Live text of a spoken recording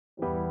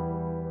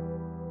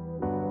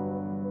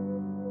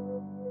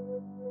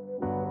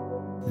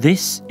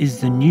This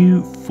is the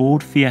new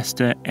Ford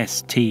Fiesta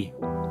ST.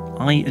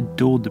 I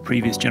adored the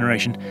previous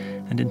generation,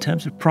 and in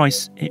terms of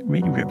price, it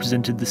really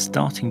represented the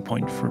starting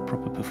point for a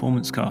proper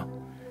performance car.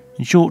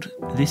 In short,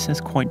 this has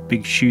quite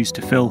big shoes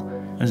to fill,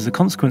 and as a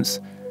consequence,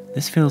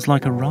 this feels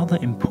like a rather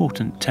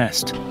important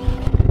test.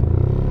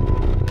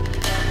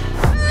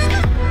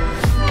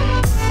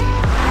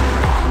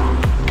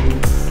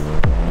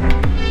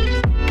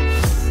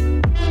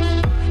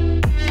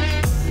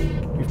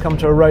 We've come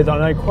to a road that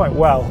I know quite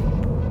well,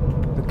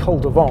 the Col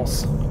de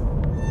Vence.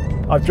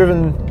 I've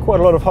driven quite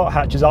a lot of hot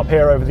hatches up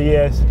here over the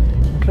years,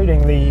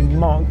 including the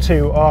Mark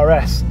II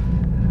RS,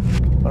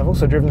 but I've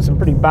also driven some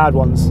pretty bad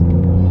ones.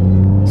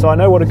 So I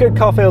know what a good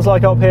car feels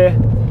like up here,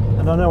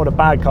 and I know what a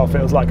bad car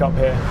feels like up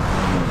here.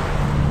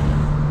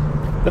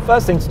 The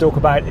first thing to talk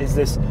about is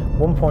this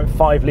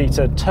 1.5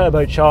 litre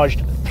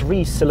turbocharged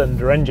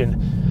 3-cylinder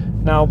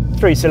engine. Now,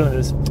 3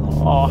 cylinders,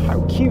 oh,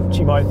 how cute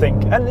you might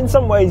think. And in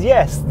some ways,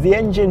 yes, the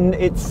engine,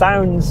 it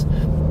sounds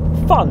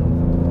fun,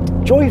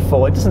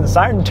 joyful. It doesn't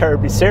sound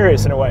terribly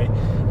serious in a way.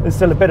 There's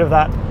still a bit of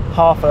that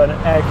half an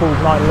air-cooled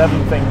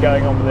 911 thing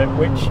going on with it,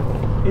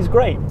 which is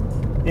great.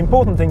 The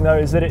important thing though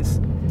is that it's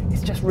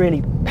just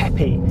really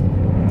peppy.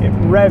 It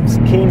revs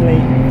keenly.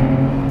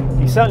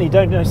 You certainly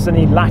don't notice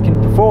any lack in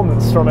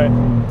performance from it.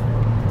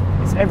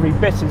 It's every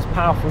bit as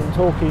powerful and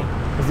torquey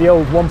as the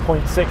old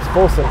 1.6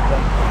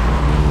 4-cylinder.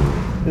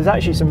 There's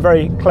actually some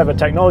very clever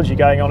technology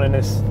going on in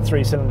this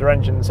 3-cylinder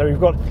engine. So we've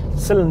got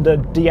cylinder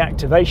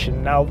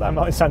deactivation. Now that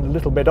might sound a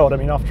little bit odd. I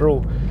mean, after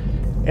all,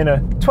 in a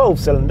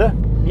 12-cylinder,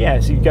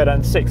 yes, you go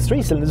down to 6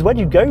 3-cylinders. Where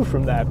do you go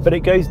from there? But it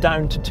goes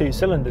down to 2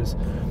 cylinders.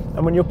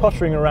 And when you're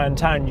pottering around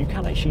town, you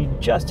can actually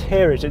just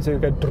hear it. It's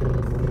going to go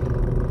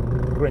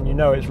when you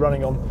know it's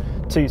running on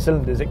 2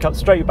 cylinders. It cuts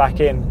straight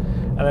back in,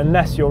 and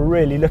unless you're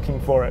really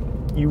looking for it,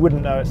 you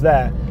wouldn't know it's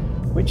there,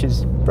 which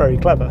is very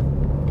clever.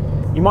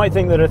 You might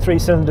think that a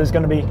 3-cylinder is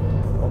going to be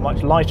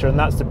much lighter, and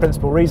that's the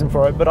principal reason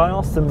for it, but I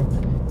asked them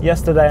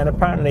yesterday, and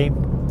apparently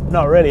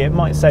not really. It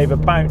might save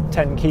about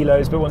 10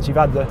 kilos, but once you've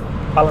had the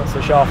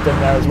balancer shaft in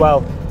there as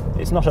well,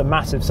 it's not a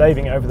massive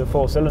saving over the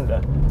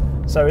 4-cylinder.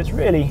 So it's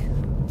really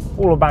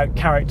all about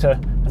character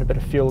and a bit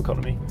of fuel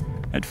economy.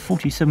 At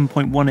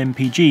 47.1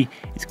 mpg,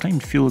 its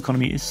claimed fuel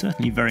economy is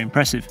certainly very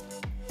impressive.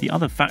 The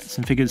other facts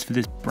and figures for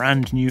this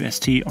brand new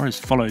ST are as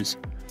follows.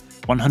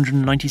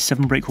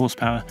 197 brake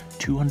horsepower,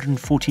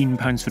 214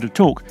 pounds-foot of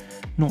torque,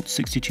 0 to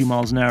 62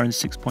 miles an hour in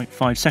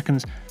 6.5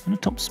 seconds, and a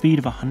top speed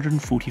of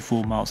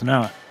 144 miles an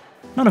hour.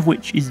 None of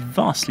which is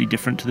vastly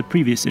different to the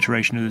previous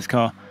iteration of this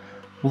car,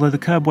 although the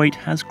curb weight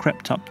has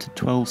crept up to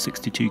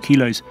 1262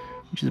 kilos,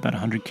 which is about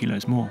 100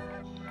 kilos more.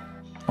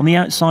 On the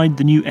outside,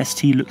 the new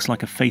ST looks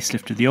like a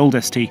facelift of the old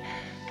ST,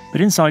 but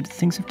inside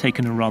things have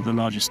taken a rather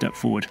larger step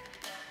forward,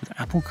 with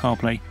Apple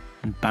CarPlay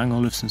and Bang &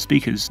 Olufsen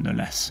speakers, no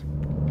less.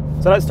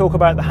 So let's talk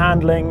about the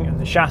handling and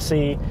the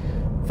chassis.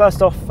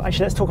 First off,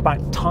 actually let's talk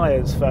about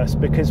tyres first,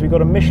 because we've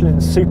got a Michelin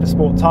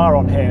Supersport tyre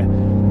on here.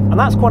 And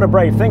that's quite a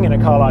brave thing in a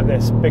car like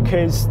this,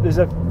 because there's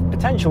a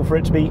potential for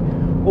it to be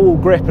all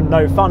grip and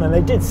no fun. And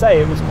they did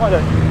say it was quite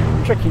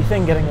a tricky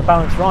thing getting the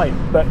balance right,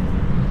 but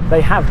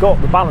they have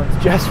got the balance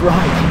just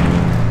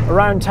right.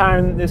 Around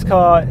town, this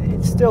car,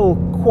 it's still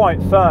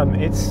quite firm.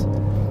 It's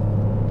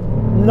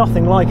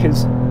nothing like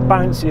as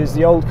bouncy as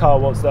the old car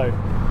was though,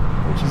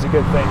 which is a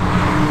good thing.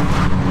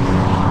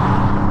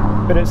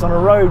 But it's on a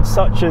road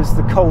such as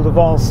the Col de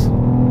Vence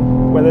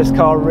where this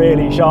car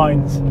really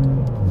shines,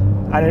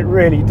 and it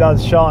really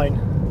does shine.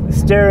 The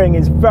steering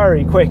is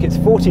very quick. It's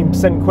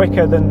 14%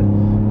 quicker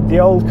than the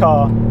old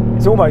car.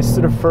 It's almost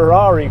sort of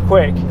Ferrari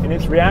quick in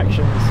its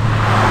reactions,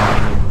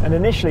 and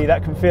initially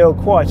that can feel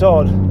quite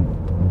odd,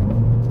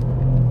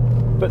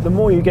 but the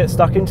more you get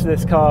stuck into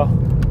this car,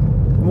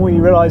 the more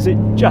you realise it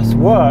just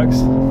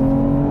works.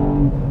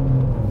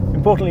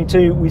 Importantly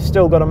too, we've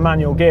still got a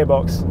manual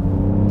gearbox,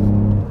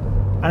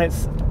 and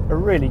it's a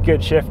really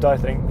good shift, I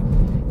think.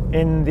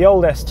 In the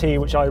old ST,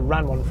 which I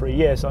ran one for a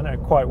year, so I know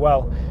quite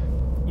well,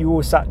 you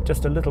always sat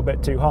just a little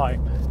bit too high.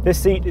 This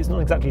seat is not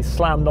exactly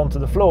slammed onto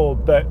the floor,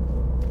 but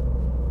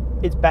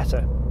it's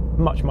better,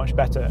 much, much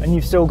better. And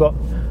you've still got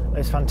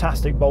those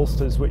fantastic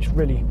bolsters which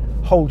really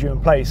hold you in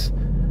place,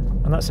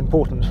 and that's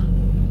important,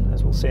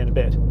 as we'll see in a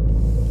bit.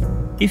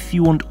 If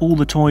you want all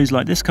the toys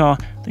like this car,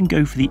 then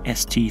go for the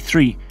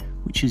ST3,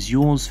 which is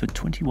yours for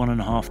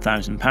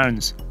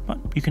 £21,500, but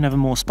you can have a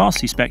more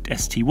sparsely spec'd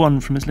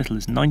ST1 from as little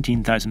as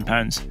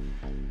 £19,000.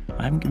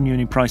 I haven't given you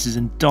any prices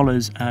in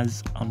dollars,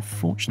 as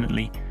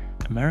unfortunately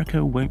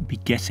America won't be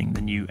getting the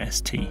new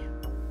ST.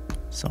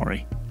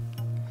 Sorry.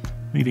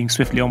 Moving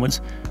swiftly onwards,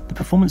 the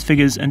performance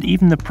figures and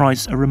even the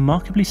price are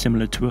remarkably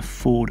similar to a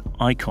Ford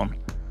Icon,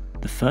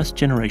 the first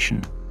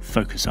generation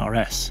Focus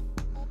RS.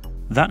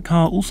 That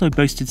car also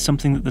boasted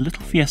something that the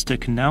little Fiesta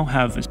can now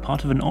have as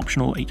part of an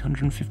optional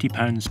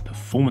 £850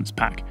 performance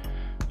pack,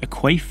 a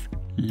Quaife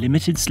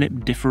limited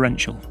slip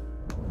differential.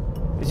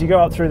 As you go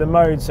up through the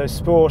modes, so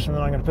sport, and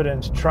then I'm going to put it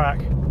into track,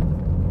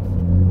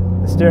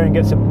 the steering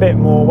gets a bit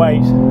more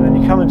weight, and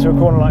then you come into a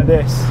corner like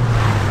this,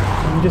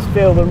 You just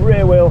feel the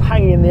rear wheel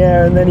hanging in the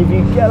air, and then if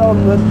you get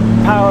on the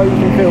power, you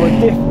can feel the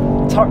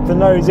diff tuck the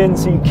nose in,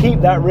 so you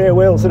keep that rear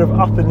wheel sort of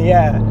up in the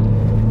air.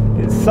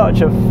 It's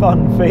such a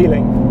fun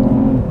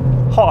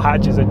feeling. Hot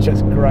hatches are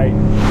just great.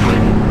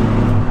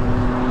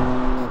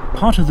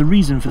 Part of the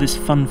reason for this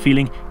fun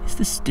feeling is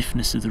the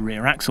stiffness of the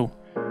rear axle,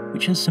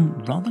 which has some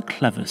rather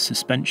clever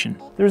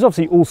suspension. There is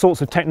obviously all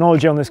sorts of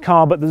technology on this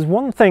car, but there's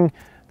one thing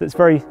that's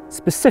very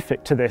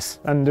specific to this,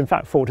 and in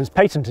fact Ford has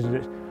patented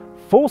it: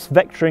 force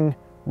vectoring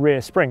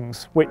rear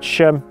springs, which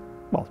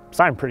well,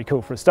 sound pretty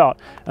cool for a start,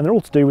 and they're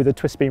all to do with a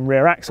twist beam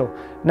rear axle.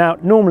 Now,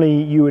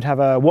 normally you would have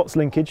a Watts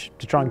linkage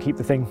to try and keep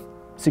the thing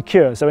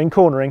secure, so in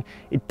cornering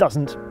it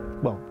doesn't,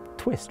 well,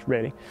 twist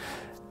really.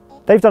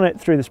 They've done it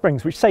through the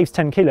springs, which saves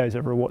 10 kilos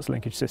over a Watts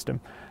linkage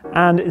system,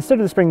 and instead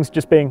of the springs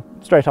just being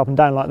straight up and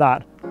down like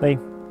that, they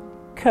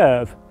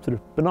curve, sort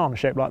of banana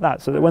shaped like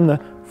that, so that when the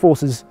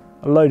forces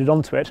are loaded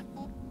onto it,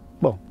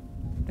 well,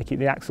 they keep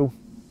the axle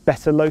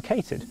better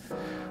located.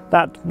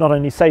 That not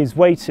only saves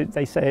weight,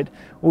 they say it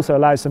also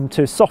allows them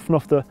to soften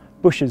off the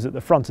bushes at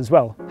the front as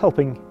well,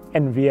 helping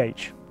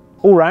NVH.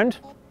 All round,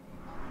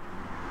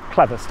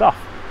 clever stuff.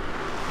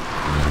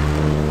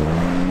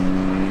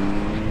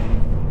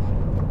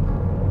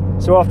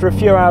 So after a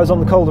few hours on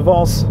the Col de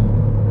Vence,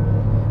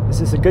 is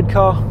this a good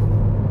car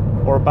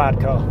or a bad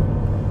car?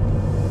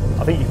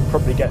 I think you can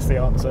probably guess the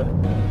answer.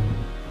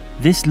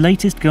 This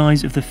latest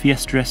guise of the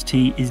Fiesta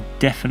ST is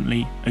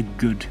definitely a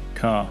good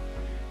car.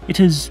 It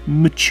has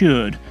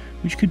matured,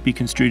 which could be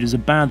construed as a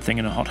bad thing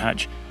in a hot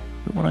hatch,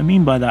 but what I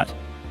mean by that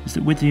is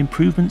that with the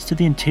improvements to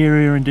the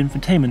interior and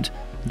infotainment,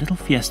 the little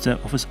Fiesta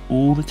offers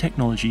all the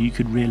technology you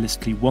could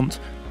realistically want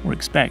or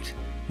expect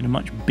in a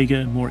much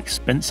bigger, more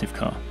expensive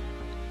car.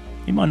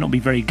 It might not be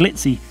very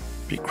glitzy,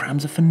 but it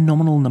crams a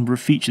phenomenal number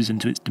of features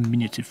into its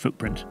diminutive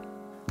footprint.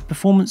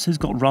 Performance has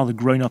got rather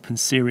grown up and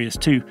serious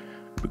too,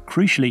 but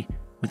crucially,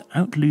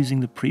 without losing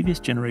the previous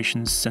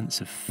generation's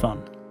sense of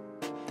fun.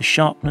 The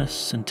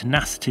sharpness and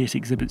tenacity it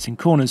exhibits in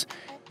corners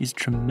is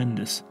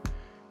tremendous,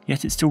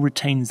 yet it still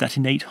retains that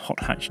innate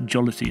hot hatch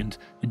jollity and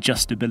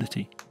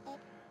adjustability.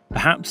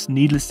 Perhaps,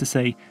 needless to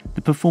say,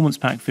 the performance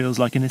pack feels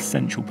like an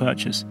essential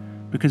purchase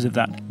because of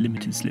that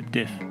limited slip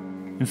diff.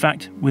 In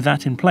fact, with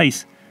that in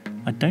place,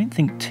 I don't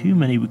think too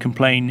many would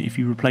complain if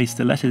you replace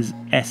the letters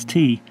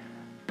ST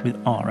with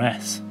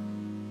RS.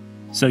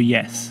 So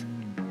yes,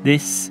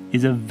 this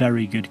is a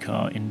very good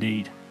car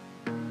indeed.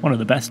 One of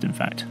the best, in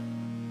fact,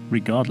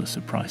 regardless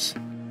of price.